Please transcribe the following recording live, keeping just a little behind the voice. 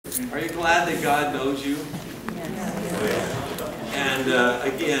Are you glad that God knows you? And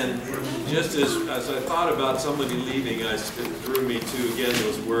again, just as I thought about somebody leaving, it threw me to, again,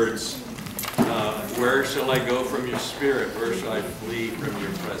 those words, where shall I go from your spirit? Where shall I flee from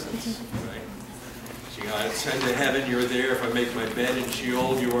your presence? Right? I ascend to heaven, you're there. If I make my bed in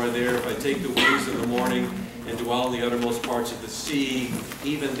Sheol, you are there. If I take the wings of the morning and dwell in the uttermost parts of the sea,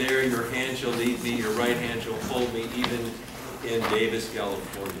 even there your hand shall lead me, your right hand shall hold me, even in Davis,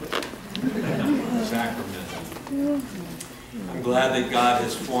 California. Sacramento. I'm glad that God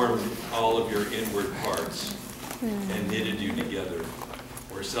has formed all of your inward parts and knitted you together.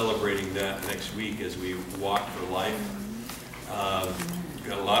 We're celebrating that next week as we walk for life. We've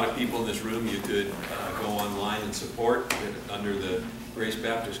got a lot of people in this room. You could go online and support under the Grace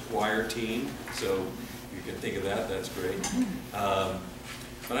Baptist Choir team. So you can think of that. That's great.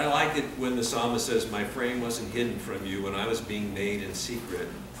 But I like it when the psalmist says, my frame wasn't hidden from you when I was being made in secret.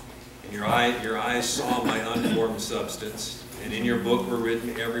 And your eyes saw my unformed substance. And in your book were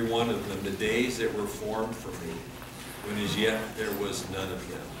written, every one of them, the days that were formed for me, when as yet there was none of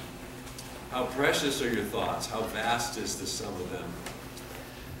them. How precious are your thoughts? How vast is the sum of them?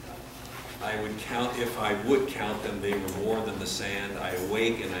 I would count, if I would count them, they were more than the sand. I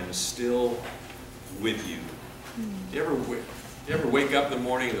awake and I'm still with you. Do you ever wake up in the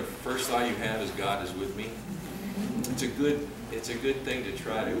morning and the first thought you have is God is with me? It's a good thing to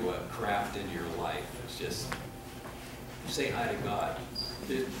try to craft into your life. It's just say hi to God.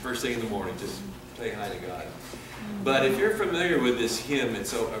 First thing in the morning, just say hi to God. But if you're familiar with this hymn,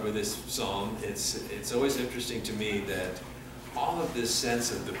 with this psalm, it's always interesting to me that all of this sense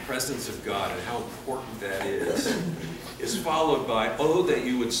of the presence of God and how important that is followed by, oh, that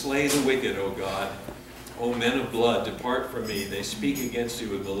you would slay the wicked, O God. O men of blood, depart from me. They speak against you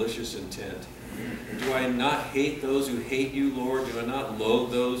with malicious intent. Do I not hate those who hate you, Lord? Do I not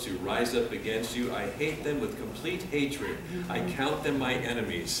loathe those who rise up against you? I hate them with complete hatred. I count them my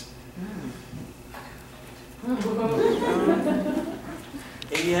enemies.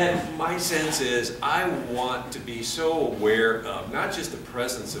 And yet, my sense is I want to be so aware of not just the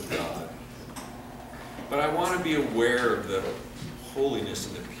presence of God, but I want to be aware of the holiness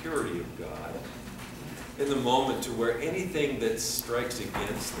and the purity of God in the moment, to where anything that strikes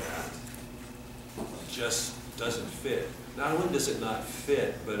against that just doesn't fit. Not only does it not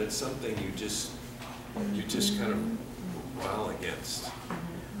fit, but it's something you just kind of rile against.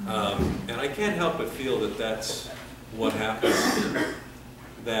 And I can't help but feel that that's what happens here.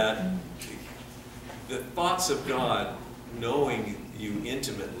 That the thoughts of God knowing you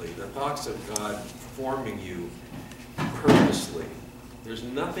intimately, the thoughts of God forming you purposely. There's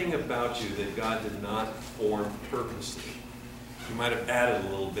nothing about you that God did not form purposely. You might have added a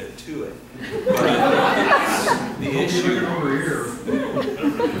little bit to it. But the issue,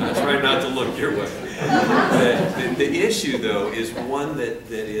 I try not to look your way. The issue, though, is one that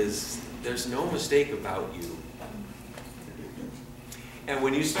is, there's no mistake about you. And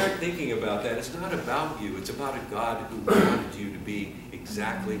when you start thinking about that, it's not about you. It's about a God who wanted you to be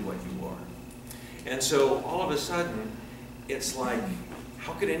exactly what you are. And so all of a sudden, it's like,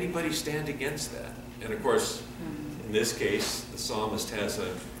 how could anybody stand against that? And of course, in this case, the psalmist has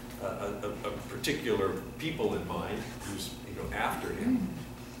a particular people in mind who's after him.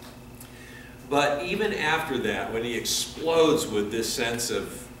 But even after that, when he explodes with this sense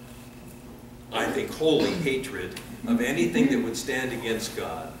of, I think, holy hatred of anything that would stand against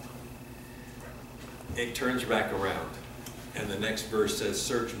God, it turns back around. And the next verse says,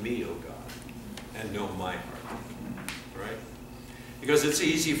 search me, O God, and know my heart. Right? Because it's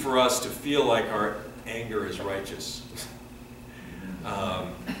easy for us to feel like our anger is righteous.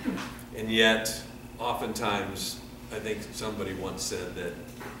 And yet, oftentimes, I think somebody once said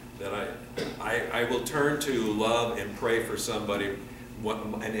that I will turn to love and pray for somebody,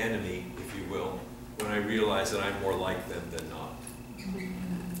 an enemy, if you will, when I realize that I'm more like them than not.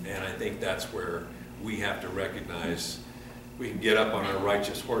 And I think that's where we have to recognize we can get up on our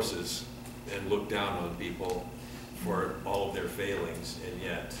righteous horses and look down on people for all of their failings, and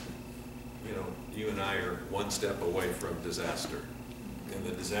yet, you and I are one step away from disaster, and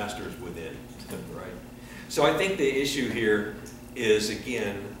the disaster is within, right? So I think the issue here is,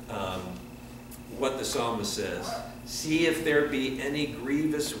 again, what the psalmist says. See if there be any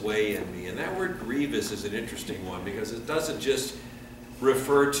grievous way in me. And that word grievous is an interesting one, because it doesn't just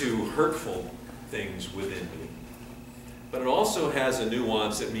refer to hurtful things within me, but it also has a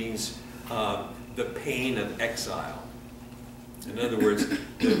nuance that means the pain of exile. In other words,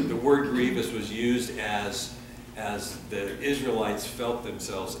 the word grievous was used as the Israelites felt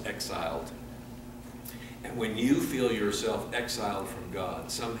themselves exiled. And when you feel yourself exiled from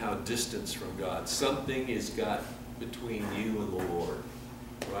God, somehow distanced from God, something is got between you and the Lord,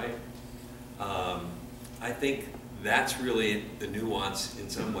 right? I think that's really the nuance in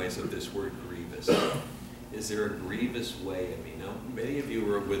some ways of this word grievous. Is there a grievous way in me? Now, many of you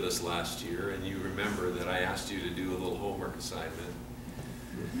were with us last year, and you remember that I asked you to do a little homework assignment.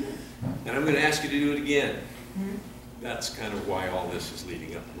 And I'm going to ask you to do it again. That's kind of why all this is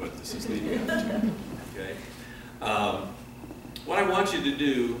leading up, what this is leading up to. Okay? What I want you to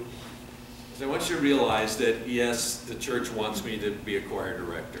do is I want you to realize that, yes, the church wants me to be a choir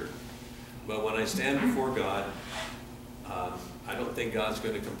director. But when I stand before God, I don't think God's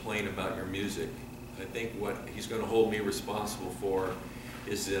going to complain about your music. I think what He's going to hold me responsible for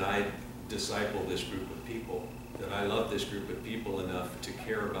is that I disciple this group of people, that I love this group of people enough to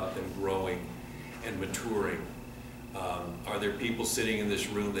care about them growing and maturing. Are there people sitting in this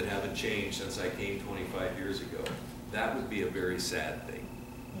room that haven't changed since I came 25 years ago? That would be a very sad thing,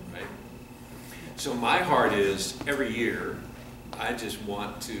 right? So my heart is, every year, I just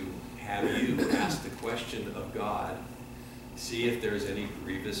want to have you ask the question of God, see if there's any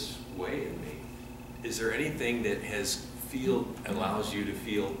grievous way in me. Is there anything that allows you to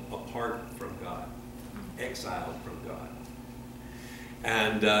feel apart from God, exiled from God?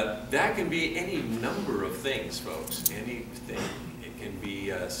 And that can be any number of things, folks, anything. It can be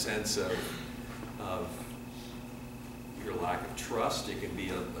a sense of your lack of trust. It can be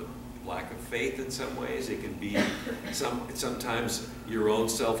a lack of faith in some ways. It can be sometimes your own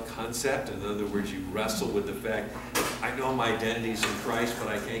self-concept. In other words, you wrestle with the fact, I know my identity's in Christ, but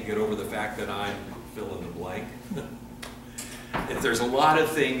I can't get over the fact that I'm fill in the blank. If there's a lot of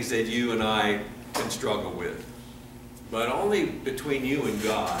things that you and I can struggle with, but only between you and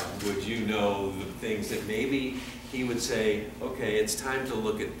God would you know the things that maybe He would say, okay, it's time to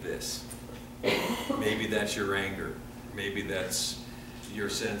look at this. Maybe that's your anger. Maybe that's your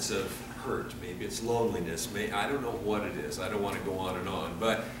sense of hurt. Maybe it's loneliness. I don't know what it is. I don't want to go on and on.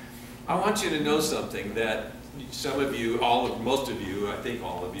 But I want you to know something, that some of you, most of you, I think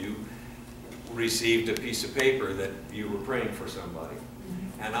all of you, received a piece of paper that you were praying for somebody.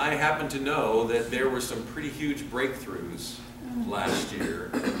 And I happen to know that there were some pretty huge breakthroughs last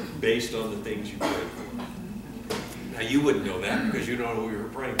year based on the things you prayed for. Now, you wouldn't know that because you don't know who you were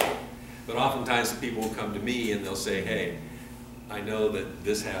praying for. But oftentimes people will come to me and they'll say, hey, I know that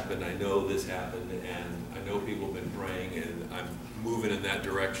this happened, I know this happened, and I know people have been praying, and I'm moving in that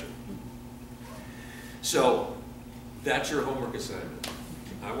direction. So that's your homework assignment.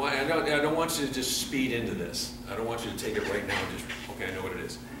 I don't want you to just speed into this. I don't want you to take it right now and just, okay, I know what it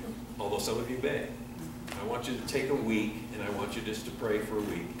is. Although some of you may. I want you to take a week, and I want you just to pray for a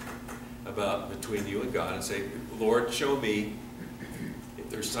week about between you and God and say, Lord, show me if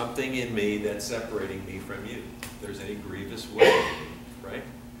there's something in me that's separating me from you. If there's any grievous way in me, right?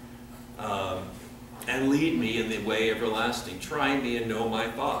 And lead me in the way everlasting. Try me and know my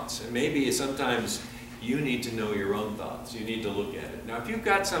thoughts. And maybe sometimes you need to know your own thoughts. You need to look at it. Now, if you've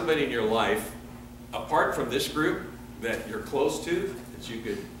got somebody in your life, apart from this group, that you're close to, that you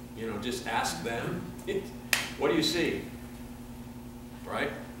could, just ask them, what do you see? Right?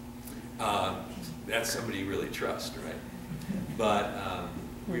 That's somebody you really trust, right? But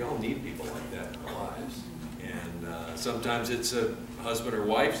we all need people like that in our lives. And sometimes it's a husband or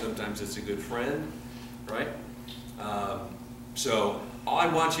wife, sometimes it's a good friend, right? So all I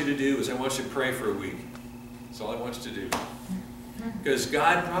want you to do is I want you to pray for a week. That's all I want you to do. Because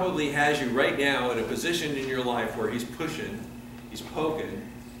God probably has you right now in a position in your life where He's pushing, He's poking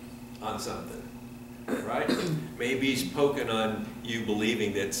on something, right? Maybe He's poking on you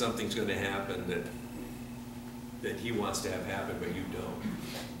believing that something's going to happen that He wants to have happen, but you don't.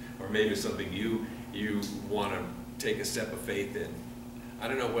 Or maybe it's something you want to take a step of faith in. I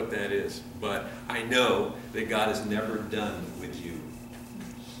don't know what that is, but I know that God is never done with you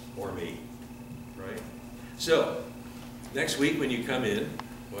or me, right? So, next week when you come in,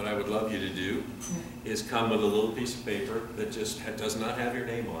 what I would love you to do is come with a little piece of paper that just does not have your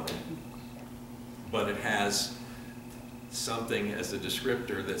name on it, but it has something as a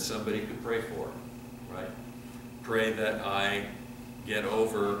descriptor that somebody could pray for, right? Pray that I get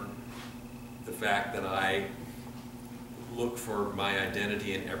over the fact that I look for my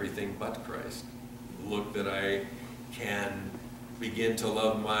identity in everything but Christ. Look that I can begin to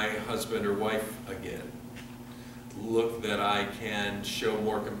love my husband or wife again. Look that I can show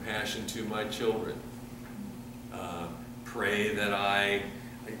more compassion to my children. Pray that I'm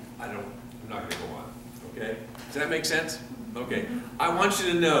not going to go on, okay? Does that make sense? Okay. I want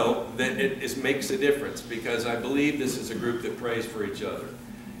you to know that it makes a difference, because I believe this is a group that prays for each other.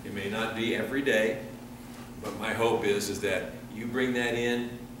 It may not be every day, But my hope is that you bring that in.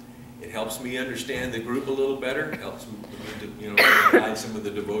 It helps me understand the group a little better. It helps me, guide some of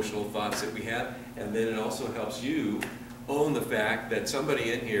the devotional thoughts that we have. And then it also helps you own the fact that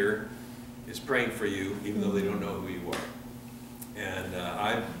somebody in here is praying for you, even though they don't know who you are. And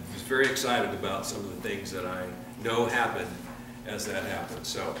I was very excited about some of the things that I know happen as that happens.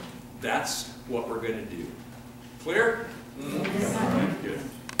 So that's what we're going to do. Clear? Yes, sir. Good.